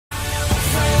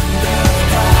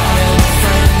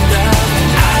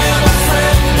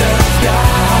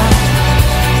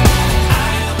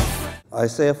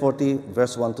Isaiah 40,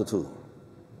 verse 1 to 2.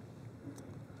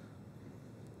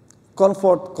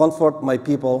 Comfort, comfort my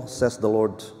people, says the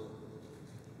Lord.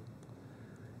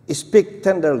 Speak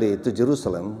tenderly to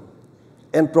Jerusalem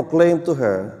and proclaim to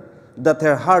her that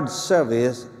her hard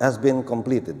service has been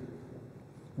completed,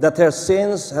 that her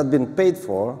sins have been paid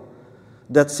for,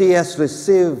 that she has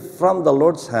received from the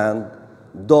Lord's hand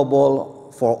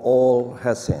double for all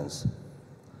her sins.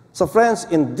 So friends,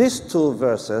 in these two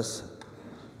verses,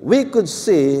 we could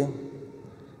see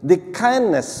the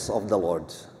kindness of the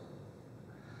Lord.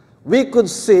 We could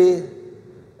see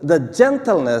the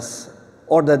gentleness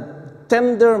or the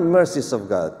tender mercies of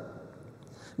God.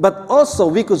 But also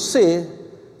we could see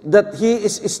that He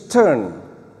is stern,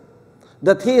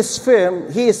 that He is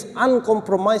firm, He is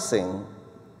uncompromising.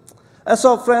 And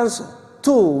so friends,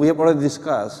 two, we have already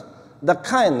discussed, the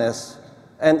kindness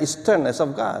and sternness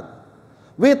of God.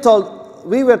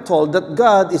 We were told that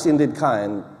God is indeed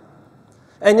kind,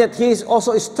 and yet He is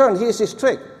also stern, He is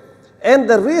strict. And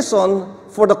the reason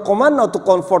for the command now to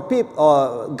comfort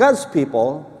God's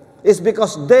people is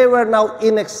because they were now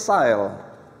in exile.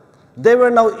 They were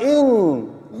now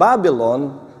in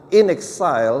Babylon, in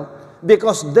exile,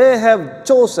 because they have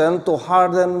chosen to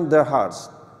harden their hearts.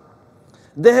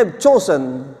 They have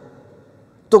chosen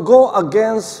to go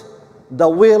against the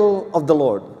will of the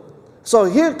Lord. So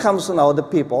here comes now the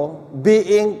people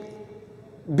being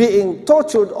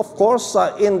tortured, of course,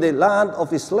 in the land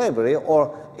of slavery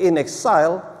or in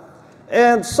exile.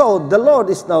 And so the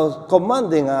Lord is now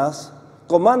commanding us,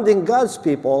 commanding God's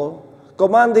people,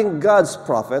 commanding God's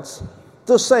prophets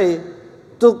to say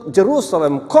to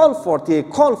Jerusalem, comfort ye,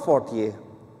 comfort ye.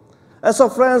 And so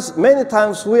friends, many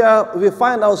times we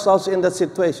find ourselves in that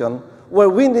situation where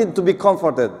we need to be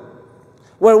comforted,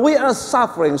 where we are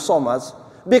suffering so much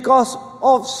because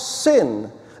of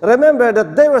sin. Remember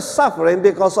that they were suffering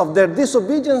because of their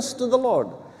disobedience to the Lord.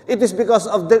 It is because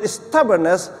of their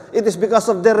stubbornness, it is because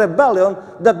of their rebellion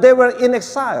that they were in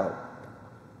exile.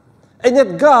 And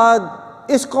yet God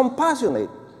is compassionate.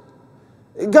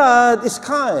 God is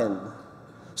kind.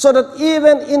 So that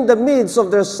even in the midst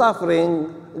of their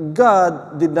suffering,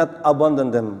 God did not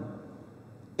abandon them.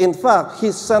 In fact,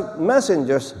 He sent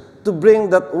messengers to bring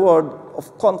that word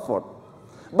of comfort.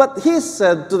 But He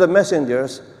said to the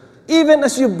messengers, even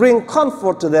as you bring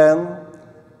comfort to them,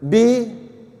 be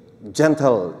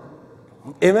gentle.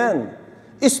 Amen.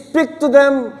 Speak to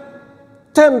them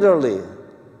tenderly.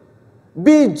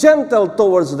 Be gentle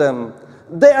towards them.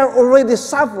 They are already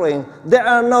suffering. They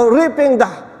are now reaping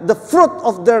the fruit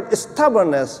of their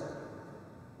stubbornness.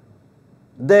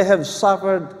 They have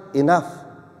suffered enough.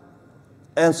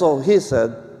 And so He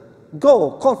said,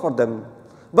 go, comfort them.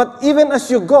 But even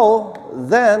as you go,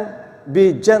 then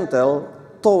be gentle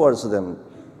towards them.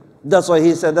 That's why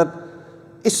He said that,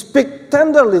 speak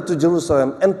tenderly to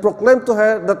Jerusalem and proclaim to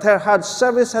her that her hard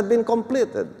service had been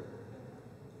completed.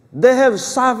 They have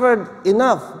suffered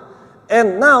enough,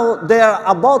 and now they are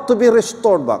about to be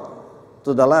restored back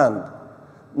to the land.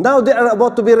 Now they are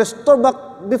about to be restored back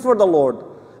before the Lord.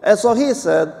 And so He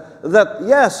said that,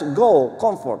 yes, go,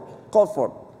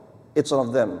 comfort each one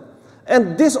of them.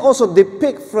 And this also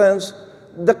depicts, friends,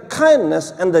 the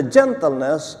kindness and the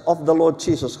gentleness of the Lord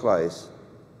Jesus Christ.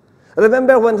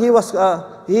 Remember when He was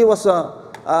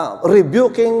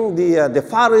rebuking the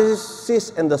Pharisees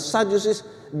and the Sadducees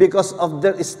because of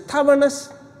their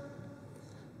stubbornness,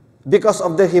 because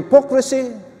of their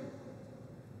hypocrisy?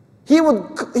 He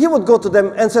would go to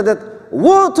them and say that,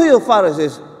 woe to you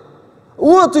Pharisees,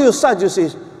 woe to you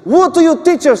Sadducees, woe to you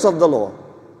teachers of the law.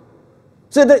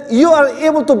 So that you are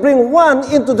able to bring one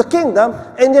into the kingdom,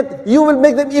 and yet you will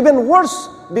make them even worse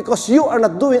because you are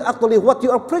not doing actually what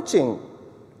you are preaching.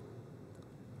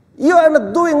 You are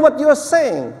not doing what you are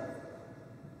saying.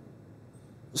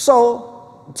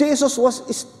 So Jesus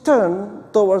was stern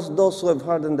towards those who have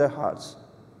hardened their hearts.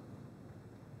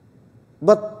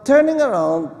 But turning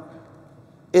around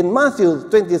in Matthew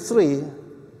 23,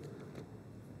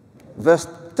 verse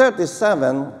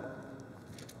 37,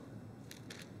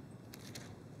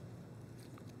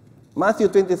 Matthew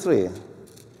 23,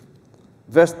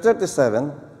 verse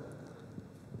 37,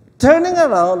 turning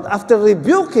around after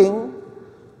rebuking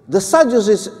the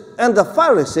Sadducees and the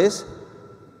Pharisees,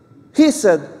 He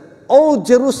said, O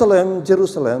Jerusalem,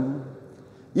 Jerusalem,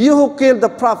 you who kill the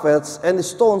prophets and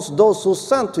stones those who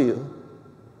sent to you.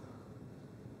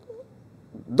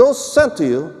 Those sent to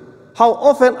you, how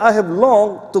often I have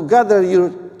longed to gather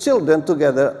your children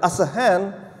together as a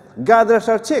hen gathers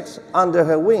her chicks under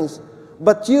her wings,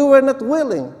 but you were not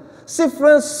willing. See,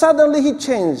 friends, suddenly He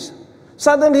changed.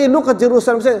 Suddenly He looked at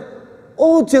Jerusalem and said,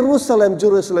 Oh, Jerusalem,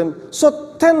 Jerusalem,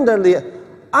 so tenderly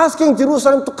asking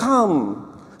Jerusalem to come,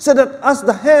 so that as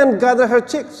the hen gather her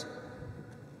chicks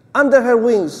under her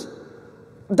wings,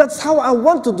 that's how I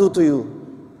want to do to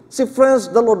you. See, friends,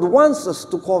 the Lord wants us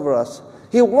to cover us.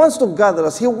 He wants to gather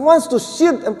us. He wants to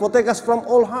shield and protect us from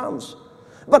all harms.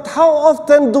 But how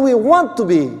often do we want to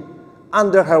be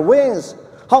under her wings?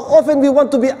 How often we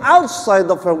want to be outside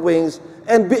of her wings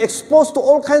and be exposed to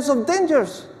all kinds of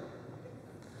dangers?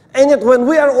 And yet when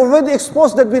we are already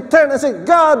exposed, that we turn and say,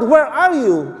 God, where are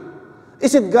you?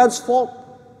 Is it God's fault?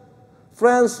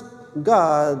 Friends,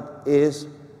 God is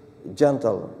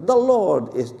gentle. The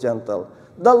Lord is gentle.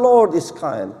 The Lord is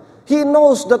kind. He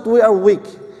knows that we are weak.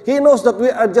 He knows that we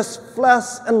are just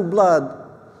flesh and blood,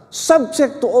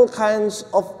 subject to all kinds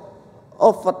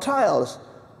of trials,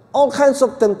 all kinds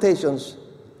of temptations,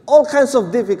 all kinds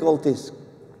of difficulties.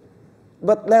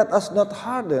 But let us not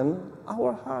harden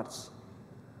our hearts.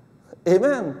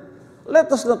 Amen.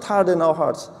 Let us not harden our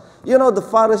hearts. You know, the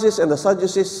Pharisees and the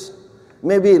Sadducees,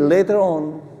 maybe later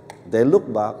on, they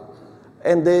look back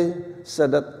and they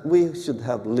said that we should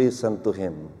have listened to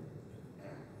him.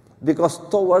 Because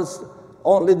towards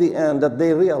only the end that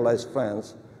they realized,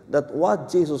 friends, that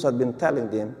what Jesus had been telling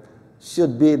them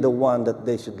should be the one that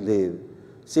they should live.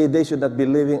 See, they should not be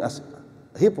living as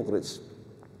hypocrites.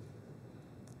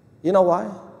 You know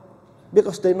why?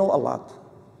 Because they know a lot.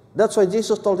 That's why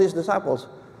Jesus told his disciples,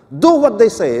 do what they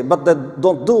say, but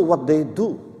don't do what they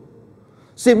do.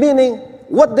 See, meaning,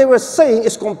 what they were saying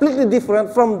is completely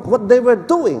different from what they were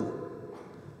doing.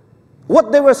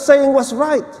 What they were saying was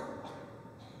right.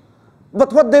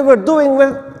 But what they were doing,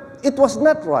 well, it was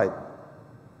not right.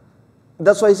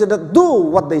 That's why he said that do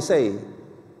what they say,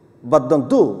 but don't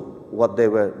do what they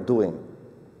were doing.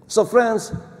 So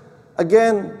friends,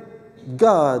 again,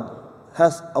 God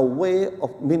has a way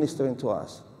of ministering to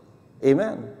us.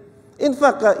 Amen. In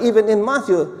fact, even in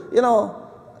Matthew, you know,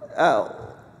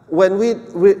 when we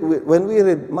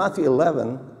read Matthew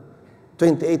 11,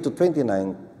 28 to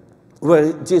 29,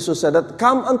 where Jesus said that,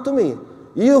 come unto me,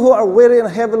 you who are weary and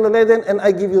heavily laden, and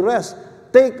I give you rest.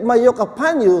 Take my yoke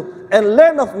upon you and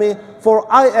learn of me, for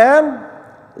I am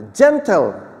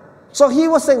gentle. So he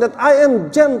was saying that I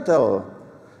am gentle.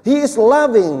 He is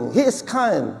loving. He is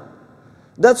kind.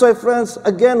 That's why, friends,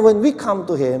 again, when we come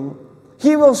to him,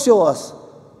 he will show us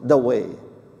the way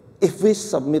if we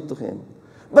submit to him.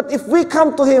 But if we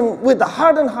come to him with a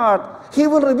hardened heart, he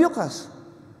will rebuke us.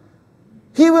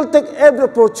 He will take every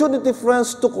opportunity,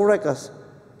 friends, to correct us.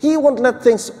 He won't let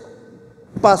things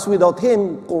pass without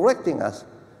him correcting us.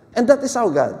 And that is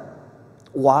our God.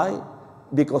 Why?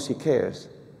 Because he cares.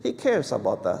 He cares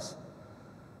about us.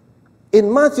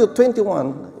 In Matthew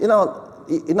 21, you know,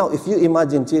 if you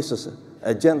imagine Jesus,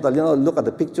 a gentle, look at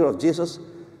the picture of Jesus.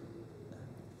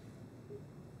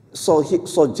 So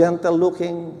gentle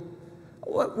looking.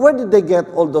 Where did they get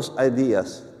all those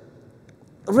ideas?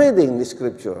 Reading the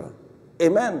scripture.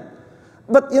 Amen.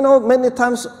 But many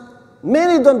times,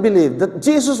 many don't believe that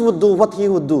Jesus would do what he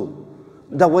would do,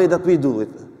 the way that we do it.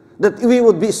 That we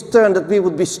would be stern, that we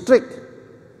would be strict.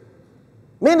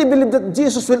 Many believe that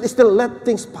Jesus will still let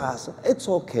things pass. It's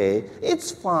okay.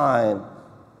 It's fine.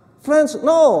 Friends,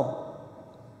 no.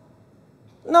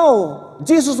 No.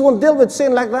 Jesus won't deal with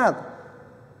sin like that.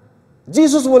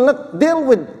 Jesus will not deal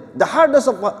with the hardness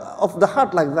of the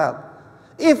heart like that.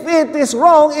 If it is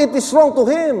wrong to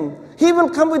him. He will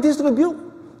come with his rebuke.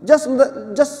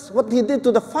 Just what he did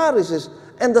to the Pharisees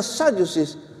and the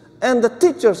Sadducees and the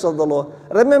teachers of the law.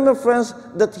 Remember, friends,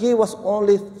 that he was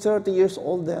only 30 years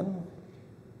old then.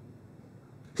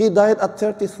 He died at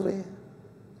 33.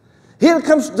 Here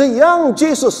comes the young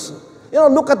Jesus.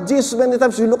 Look at Jesus. Many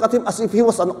times we look at him as if he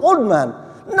was an old man.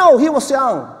 No, he was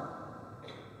young.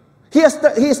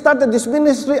 He started this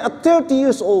ministry at 30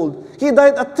 years old. He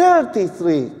died at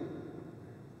 33.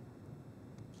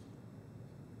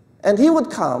 And he would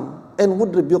come and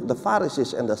would rebuke the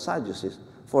Pharisees and the Sadducees,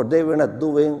 for they were not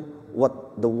doing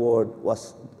what the word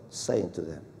was saying to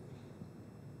them.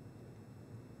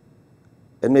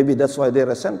 And maybe that's why they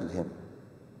resented him.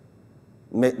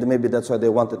 Maybe that's why they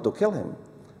wanted to kill him.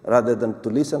 Rather than to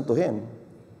listen to him,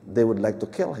 they would like to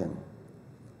kill him.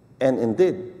 And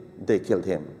indeed, they killed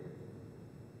him.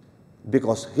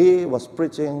 Because he was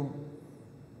preaching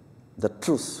the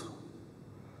truth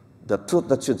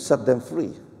that should set them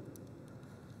free.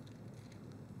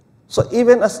 So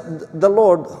even as the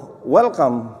Lord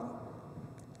welcomed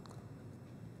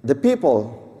the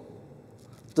people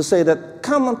to say that,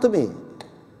 come unto me,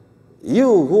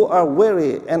 you who are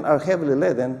weary and are heavily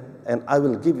laden, and I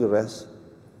will give you rest.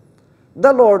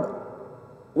 The Lord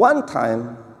one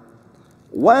time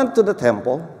went to the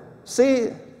temple. See,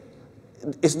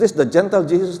 is this the gentle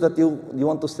Jesus that you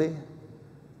want to see?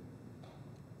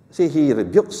 See, he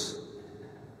rebukes.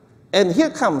 And here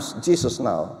comes Jesus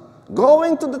now,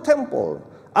 going to the temple,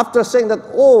 after saying that,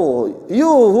 oh, you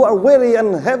who are weary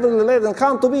and heavily laden,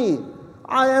 come to me.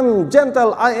 I am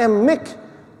gentle, I am meek,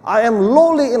 I am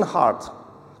lowly in heart.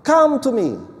 Come to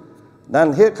me.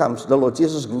 Then here comes the Lord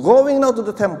Jesus going now to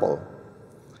the temple.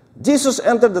 Jesus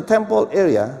entered the temple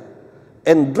area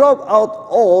and drove out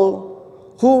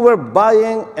all who were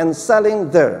buying and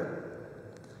selling there.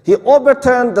 He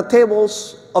overturned the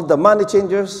tables of the money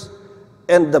changers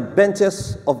and the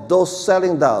benches of those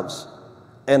selling doves.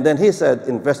 And then he said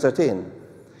in verse 13,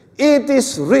 it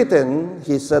is written,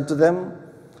 he said to them,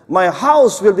 my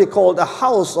house will be called a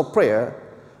house of prayer,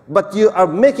 but you are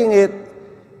making it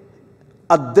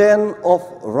a den of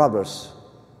robbers.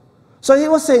 So he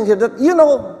was saying here that,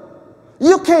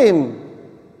 you came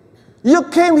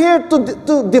here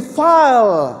to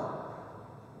defile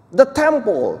the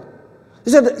temple. He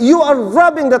said, you are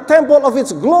robbing the temple of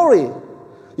its glory.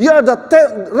 You are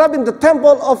robbing the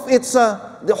temple of its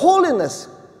the holiness.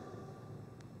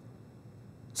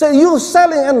 So you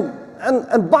selling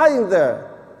and buying there.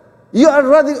 You are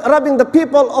robbing the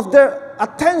people of their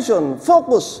attention,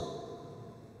 focus.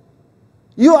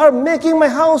 You are making my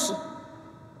house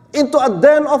into a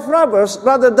den of robbers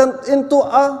rather than into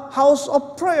a house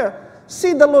of prayer.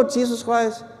 See the Lord Jesus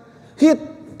Christ. He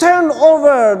turned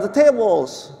over the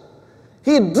tables.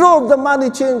 He drove the money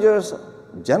changers.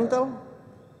 Gentle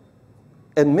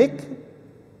and meek.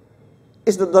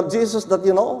 Is that the Jesus that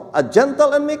you know? A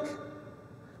gentle and meek?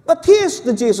 But he is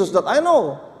the Jesus that I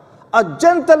know. A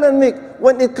gentle and meek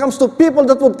when it comes to people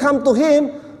that would come to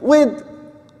him with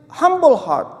humble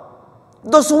heart.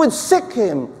 Those who would seek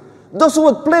him. Those who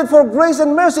would plead for grace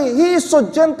and mercy. He is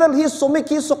so gentle, he is so meek,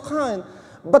 he is so kind.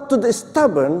 But to the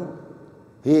stubborn,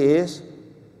 he is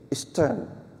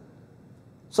stern.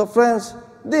 So friends,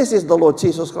 this is the Lord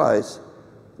Jesus Christ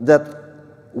that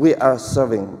we are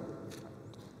serving.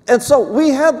 And so we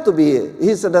have to be,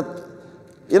 he said that,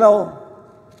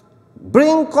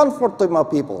 bring comfort to my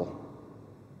people.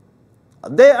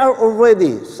 They are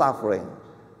already suffering,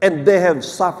 and they have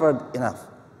suffered enough.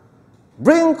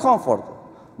 Bring comfort,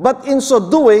 but in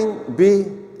so doing, be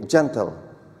gentle.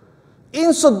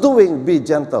 In so doing, be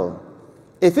gentle.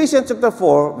 Ephesians chapter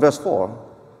 4, verse 4,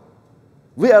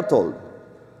 we are told,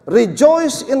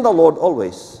 rejoice in the Lord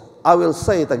always. I will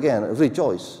say it again,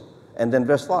 rejoice. And then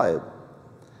verse 5,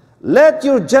 let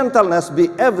your gentleness be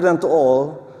evident to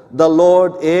all, the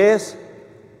Lord is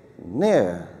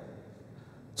near.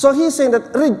 So he's saying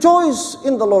that rejoice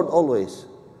in the Lord always.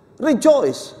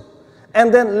 Rejoice.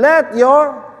 And then let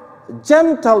your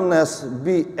gentleness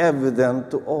be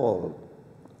evident to all.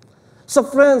 So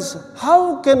friends,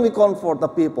 how can we comfort the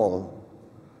people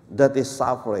that is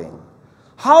suffering?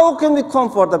 How can we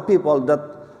comfort the people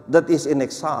that is in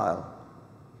exile?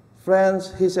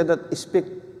 Friends, he said that speak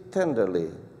tenderly.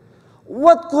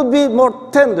 What could be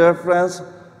more tender, friends,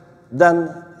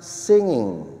 than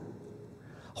singing?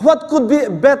 What could be a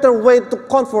better way to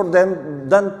comfort them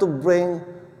than to bring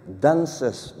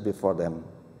dances before them?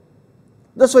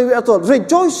 That's why we are told,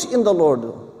 rejoice in the Lord.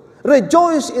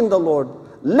 Rejoice in the Lord.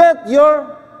 Let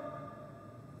your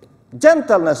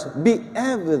gentleness be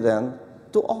evident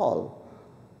to all.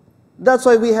 That's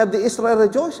why we have the Israel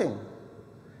rejoicing.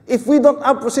 If we don't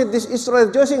appreciate this Israel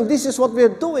rejoicing, this is what we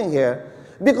are doing here.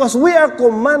 Because we are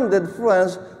commanded,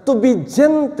 friends, to be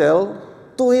gentle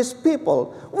to his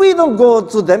people. We don't go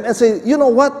to them and say, you know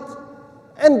what?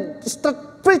 And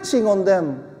start preaching on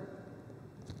them.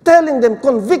 Telling them,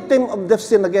 convict them of their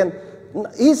sin again.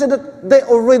 He said that they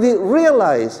already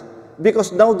realize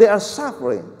because now they are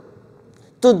suffering.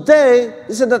 Today,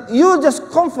 he said that you just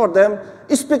comfort them,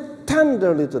 speak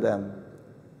tenderly to them.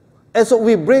 And so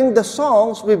we bring the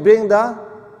songs, we bring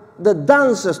the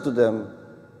dances to them.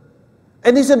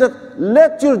 And he said that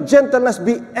let your gentleness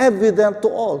be evident to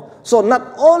all. So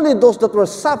not only those that were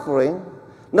suffering,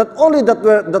 not only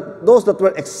those that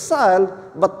were exiled,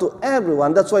 but to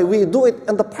everyone. That's why we do it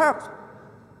in the park.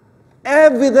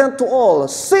 Evident to all,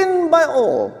 seen by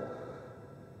all.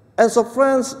 And so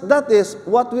friends, that is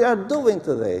what we are doing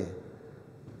today.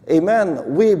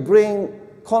 Amen. We bring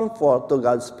comfort to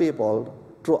God's people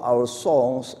through our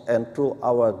songs and through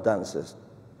our dances.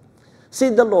 See,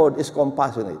 the Lord is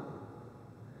compassionate.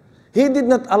 He did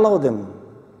not allow them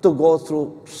to go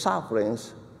through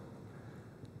sufferings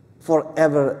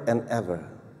forever and ever.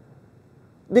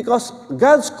 Because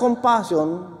God's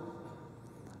compassion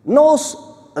knows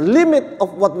a limit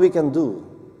of what we can do.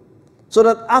 So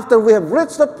that after we have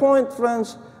reached that point,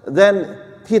 friends, then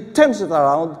He turns it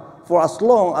around for as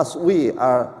long as we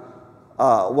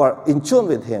were in tune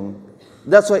with Him.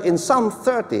 That's why in Psalm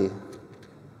 30,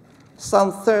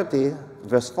 Psalm 30,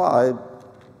 verse 5.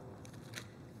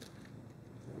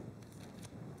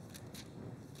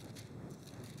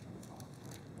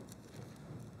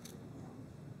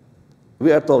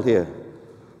 We are told here,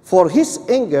 for his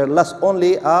anger lasts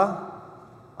only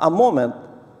a moment,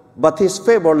 but his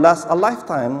favor lasts a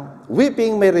lifetime.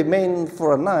 Weeping may remain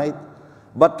for a night,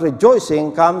 but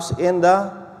rejoicing comes in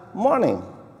the morning.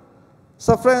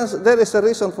 So friends, there is a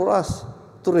reason for us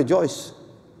to rejoice.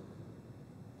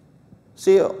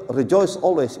 See, rejoice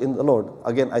always in the Lord.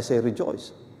 Again, I say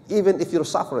rejoice. Even if you're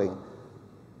suffering,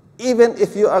 even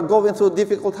if you are going through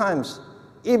difficult times,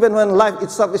 even when life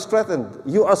itself is threatened,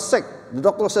 you are sick. The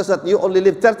doctor says that you only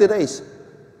live 30 days.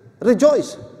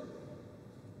 Rejoice.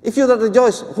 If you don't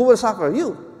rejoice, who will suffer?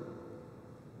 You.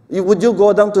 Would you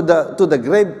go down to the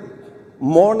grave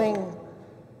mourning,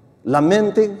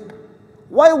 lamenting?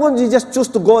 Why wouldn't you just choose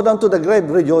to go down to the grave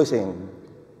rejoicing?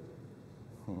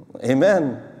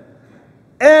 Amen.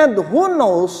 And who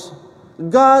knows,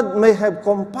 God may have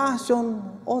compassion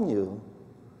on you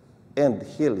and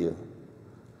heal you.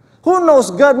 Who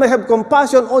knows, God may have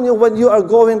compassion on you when you are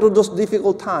going through those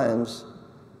difficult times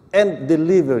and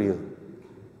deliver you,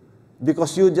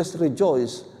 because you just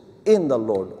rejoice in the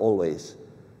Lord always.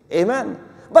 Amen.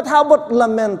 But how about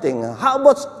lamenting? How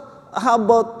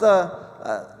about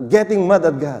getting mad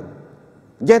at God?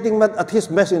 Getting mad at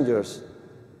his messengers?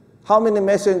 How many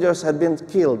messengers had been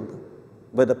killed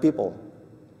by the people?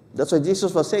 That's why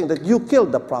Jesus was saying that you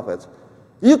killed the prophets.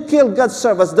 You killed God's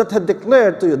servants that had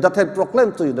declared to you, that had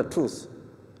proclaimed to you the truth.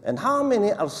 And how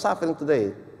many are suffering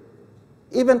today?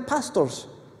 Even pastors,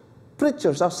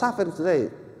 preachers are suffering today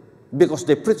because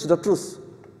they preach the truth.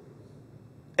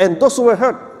 And those who were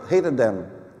hurt hated them.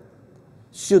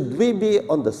 Should we be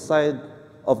on the side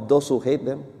of those who hate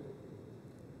them?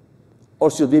 Or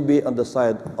should we be on the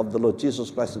side of the Lord Jesus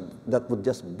Christ that would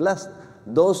just bless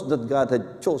those that God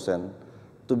had chosen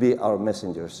to be our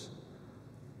messengers?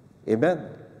 Amen.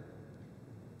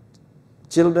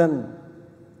 Children,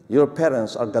 your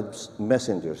parents are God's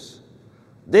messengers.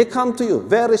 They come to you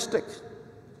very strict,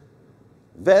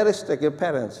 your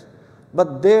parents.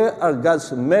 But they are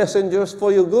God's messengers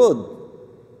for your good.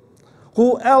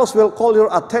 Who else will call your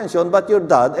attention but your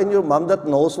dad and your mom that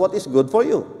knows what is good for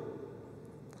you?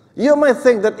 You might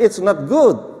think that it's not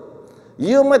good.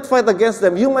 You might fight against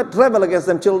them. You might rebel against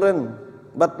them, children.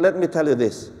 But let me tell you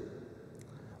this.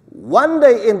 One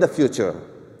day in the future,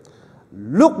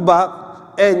 look back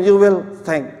and you will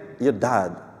thank your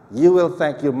dad. You will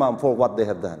thank your mom for what they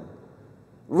have done.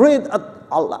 Read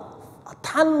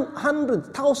hundreds,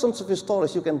 thousands of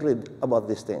stories you can read about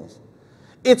these things.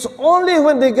 It's only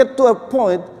when they get to a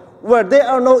point where they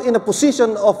are now in a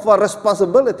position of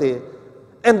responsibility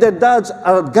and their dads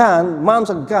are gone, moms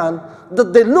are gone,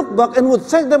 that they look back and would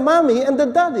thank their mommy and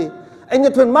their daddy. And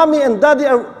yet when mommy and daddy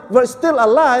were still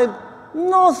alive,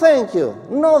 no thank you,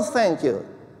 no thank you.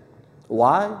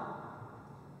 Why?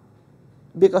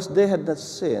 Because they had not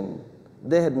seen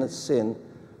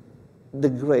the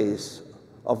grace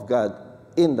of God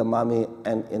in the mommy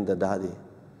and in the daddy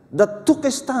that took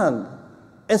a stand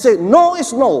and said, no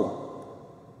is no.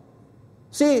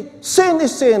 See, sin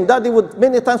is sin. Daddy would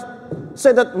many times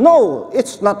say that, no,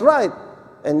 it's not right.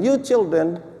 And you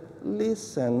children,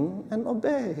 listen and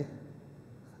obey.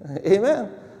 Amen.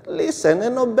 Listen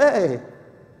and obey.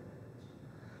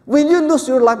 Will you lose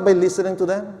your life by listening to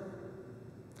them?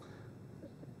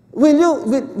 Will you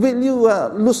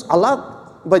lose a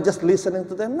lot by just listening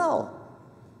to them? No.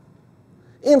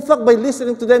 In fact, by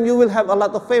listening to them, you will have a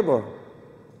lot of favor.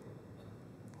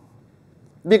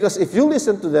 Because if you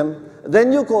listen to them,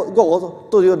 then you go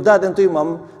to your dad and to your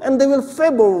mom, and they will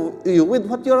favor you with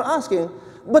what you're asking.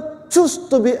 But choose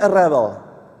to be a rebel.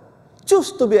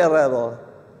 Choose to be a rebel.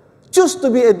 Choose to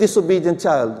be a disobedient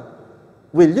child.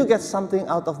 Will you get something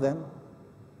out of them?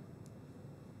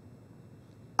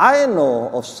 I know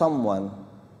of someone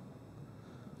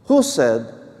who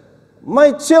said,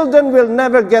 my children will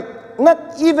never get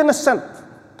not even a cent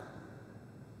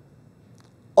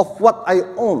of what I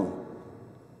own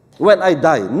when I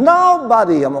die.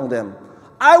 Nobody among them.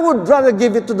 I would rather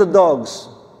give it to the dogs.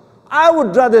 I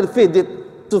would rather feed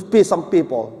it to some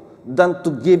people than to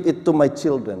give it to my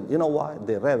children. You know why?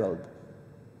 They rebelled.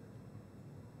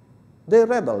 They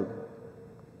rebelled.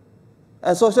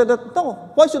 And so I said that,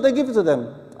 no, why should I give it to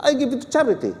them? I give it to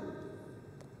charity.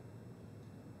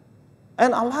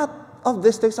 And a lot of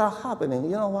these things are happening.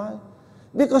 You know why?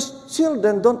 Because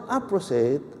children don't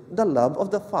appreciate the love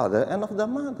of the father and of the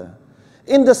mother.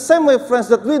 In the same way, friends,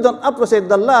 that we don't appreciate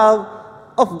the love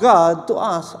of God to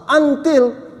us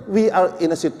until we are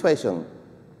in a situation.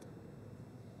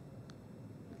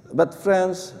 But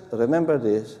friends, remember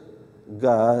this,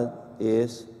 God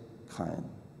is kind.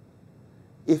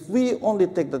 If we only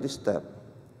take that step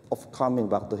of coming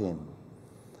back to Him,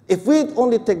 if we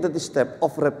only take that step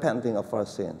of repenting of our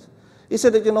sins, He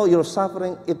said that, your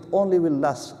suffering, it only will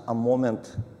last a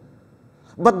moment.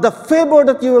 But the favor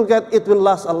that you will get, it will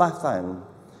last a lifetime.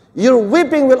 Your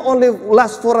weeping will only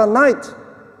last for a night.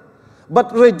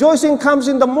 But rejoicing comes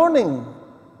in the morning.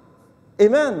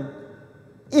 Amen.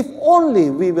 If only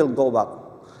we will go back.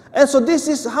 And so this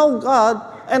is how God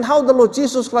and how the Lord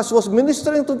Jesus Christ was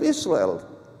ministering to Israel.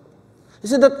 He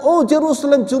said that, oh,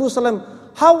 Jerusalem, Jerusalem,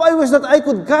 how I wish that I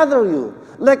could gather you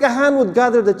like a hen would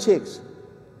gather the chicks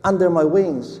under my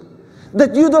wings.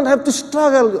 That you don't have to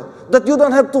struggle, that you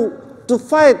don't have to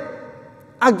fight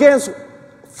against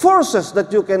forces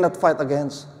that you cannot fight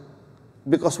against.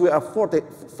 Because we are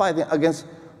fighting against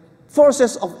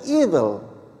forces of evil.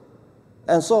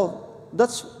 And so,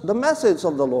 that's the message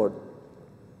of the Lord.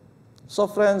 So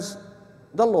friends,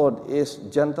 the Lord is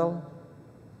gentle,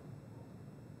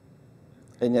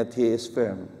 and yet He is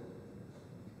firm.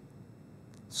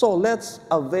 So let's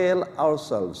avail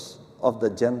ourselves of the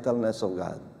gentleness of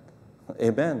God.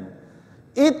 Amen.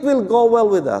 It will go well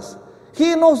with us.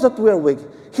 He knows that we are weak.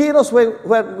 He knows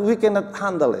where we cannot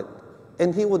handle it.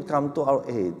 And He would come to our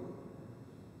aid.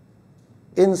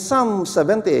 In Psalm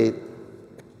 78,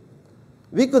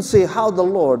 we could see how the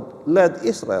Lord led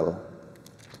Israel.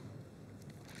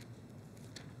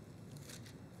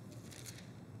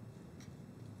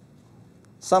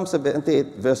 Psalm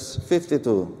 78, verse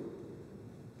 52.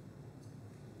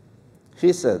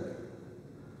 He said,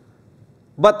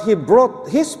 but He brought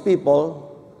His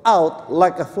people out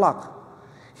like a flock.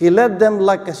 He led them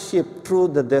like a sheep through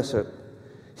the desert.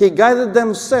 He guided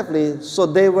them safely so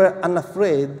they were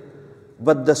unafraid,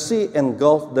 but the sea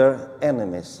engulfed their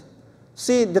enemies.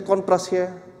 See the contrast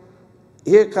here?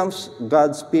 Here comes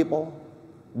God's people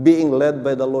being led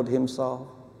by the Lord Himself.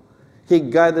 He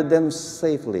guided them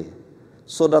safely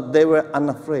so that they were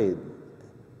unafraid.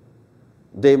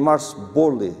 They marched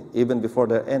boldly even before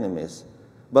their enemies.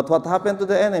 But what happened to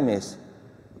the enemies?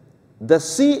 The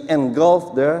sea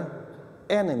engulfed their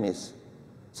enemies.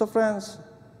 So friends,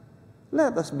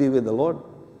 let us be with the Lord.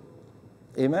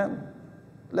 Amen.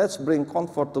 Let's bring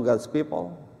comfort to God's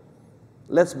people.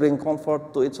 Let's bring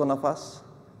comfort to each one of us,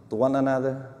 to one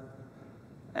another,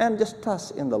 and just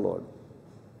trust in the Lord.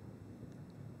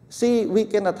 See, we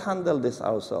cannot handle this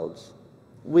ourselves.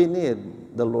 We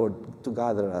need the Lord to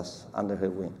gather us under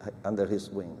His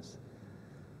wings.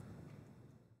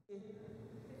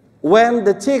 When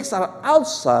the chicks are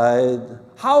outside,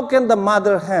 how can the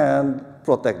mother hen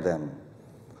protect them?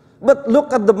 But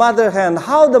look at the mother hen,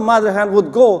 how the mother hen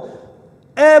would go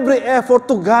every effort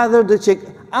to gather the chick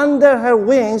under her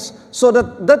wings so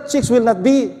that that chicks will not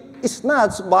be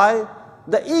snatched by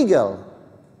the eagle.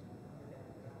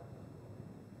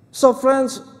 So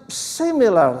friends,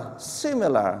 similar.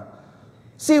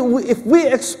 See, if we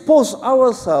expose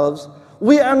ourselves,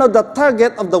 we are not the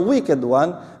target of the wicked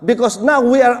one, because now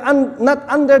we are not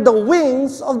under the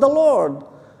wings of the Lord.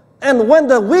 And when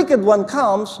the wicked one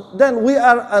comes, then we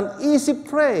are an easy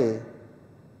prey,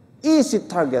 easy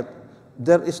target.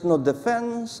 There is no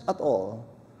defense at all.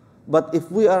 But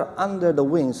if we are under the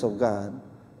wings of God,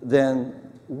 then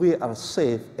we are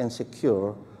safe and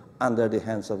secure under the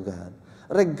hands of God.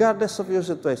 Regardless of your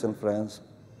situation, friends,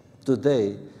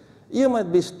 today, you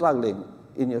might be struggling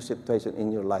in your situation,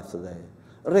 in your life today.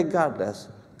 Regardless,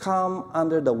 come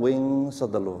under the wings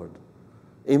of the Lord.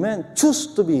 Amen. Choose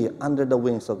to be under the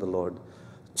wings of the Lord.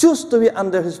 Choose to be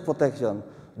under His protection.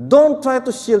 Don't try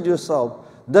to shield yourself.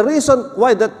 The reason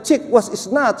why that chick was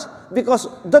snatched, because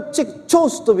that chick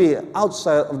chose to be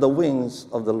outside of the wings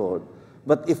of the Lord.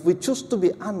 But if we choose to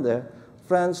be under,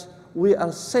 friends, we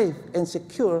are safe and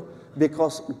secure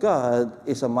because God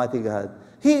is a mighty God.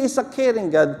 He is a caring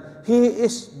God. He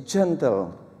is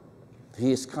gentle.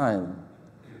 He is kind.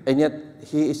 And yet,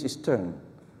 He is stern.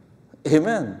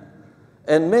 Amen.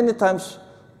 And many times,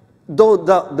 though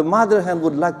the mother hen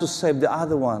would like to save the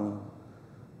other one,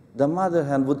 the mother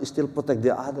hen would still protect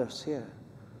the others here.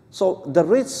 So the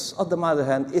reach of the mother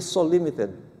hen is so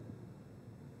limited.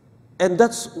 And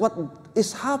that's what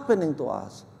is happening to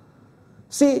us.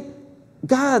 See,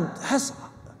 God has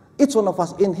each one of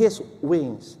us in His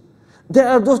wings. There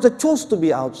are those that chose to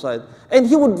be outside, and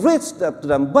He would reach that to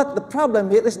them. But the problem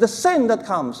here is the sin that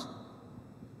comes.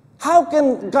 How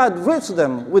can God reach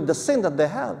them with the sin that they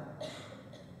have?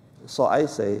 So I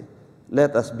say,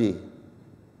 let us be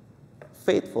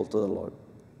faithful to the Lord.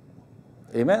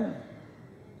 Amen?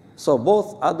 So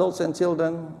both adults and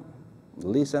children,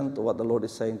 listen to what the Lord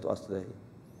is saying to us today.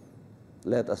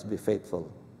 Let us be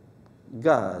faithful.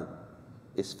 God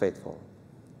is faithful.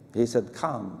 He said,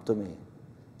 "Come to me,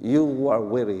 you who are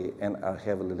weary and are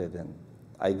heavily laden.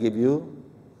 I give you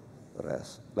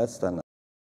rest." Let's stand up.